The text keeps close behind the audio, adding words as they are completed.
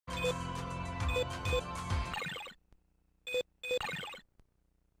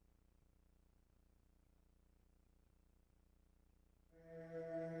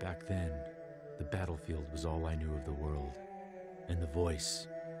Back then, the battlefield was all I knew of the world. And the voice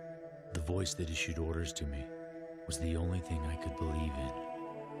that issued orders to me, was the only thing I could believe in.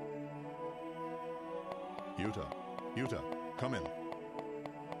 Jutah, come in.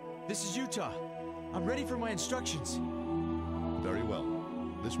 This is Jutah. I'm ready for my instructions. Very well.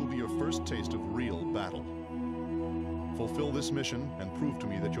 This will be your first taste of real battle. Fulfill this mission and prove to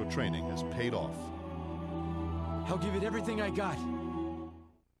me that your training has paid off. I'll give it everything I got.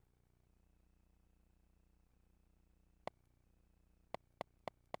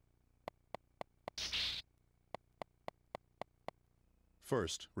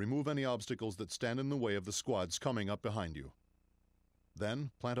 First, remove any obstacles that stand in the way of the squads coming up behind you.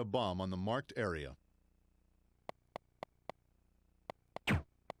 Then, plant a bomb on the marked area.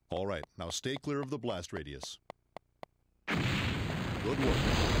 All right, now stay clear of the blast radius. Good work.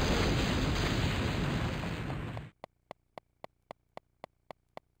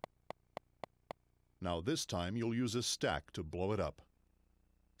 Now this time you'll use a stack to blow it up.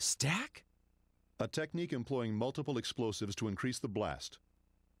 Stack? A technique employing multiple explosives to increase the blast.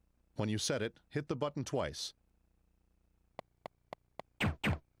 When you set it, hit the button twice.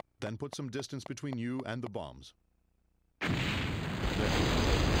 Then put some distance between you and the bombs. There.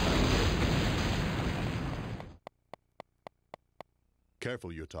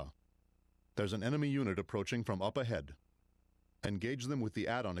 Careful, Jutah. There's an enemy unit approaching from up ahead. Engage them with the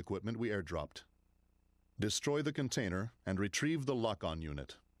add-on equipment we airdropped. Destroy the container and retrieve the lock-on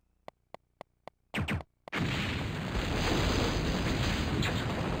unit.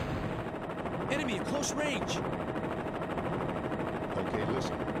 Enemy at close range! Okay,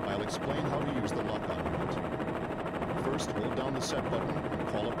 listen. I'll explain how to use the lock-on unit. First, hold down the set button and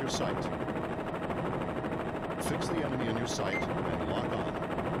call up your sight. Fix the enemy in your sight and lock on.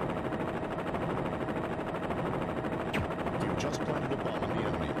 You just planted a bomb on the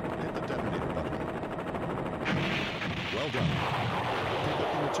enemy. Hit the detonator button. Well done. Pick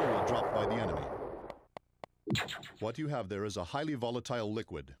up the material dropped by the enemy. What you have there is a highly volatile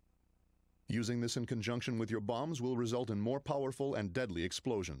liquid. Using this in conjunction with your bombs will result in more powerful and deadly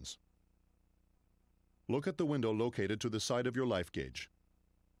explosions. Look at the window located to the side of your life gauge.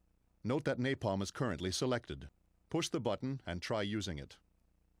 Note that napalm is currently selected. Push the button and try using it.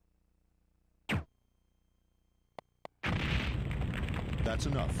 That's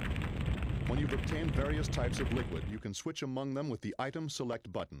enough. When you've obtained various types of liquid, you can switch among them with the Item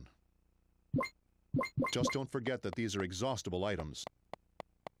Select button. Just don't forget that these are exhaustible items.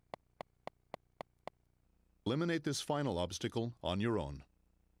 Eliminate this final obstacle on your own.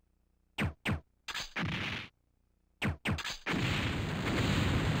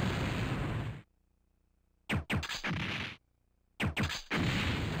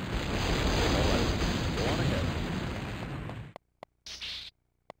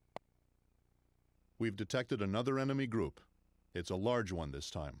 We've detected another enemy group. It's a large one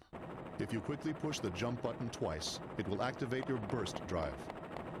this time. If you quickly push the jump button twice, it will activate your burst drive.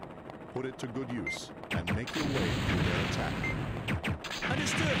 Put it to good use and make your way through their attack.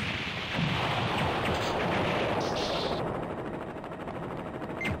 Understood!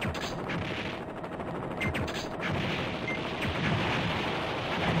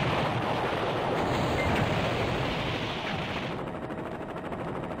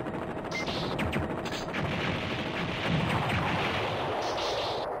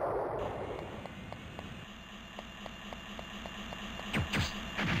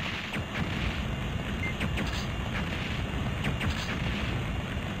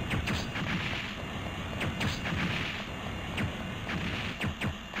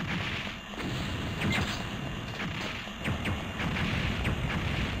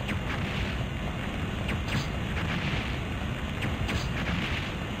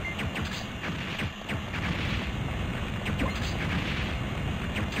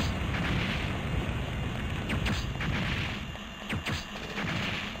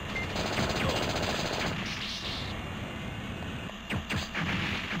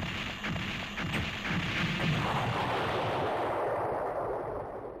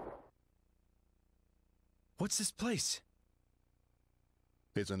 What's this place?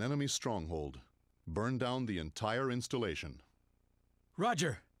 It's an enemy stronghold. Burn down the entire installation.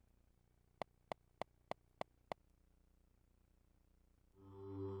 Roger.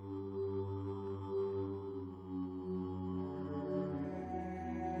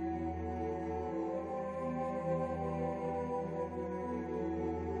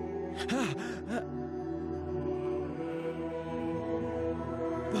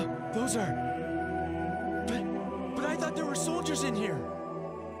 Those are... thought there were soldiers in here.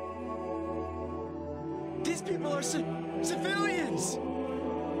 These people are civilians!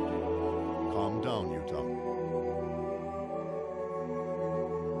 Calm down, Jutah.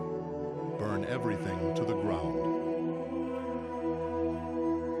 Burn everything to the ground.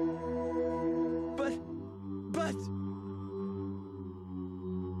 But...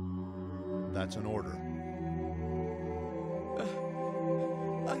 That's an order.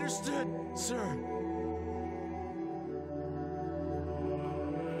 Understood, sir.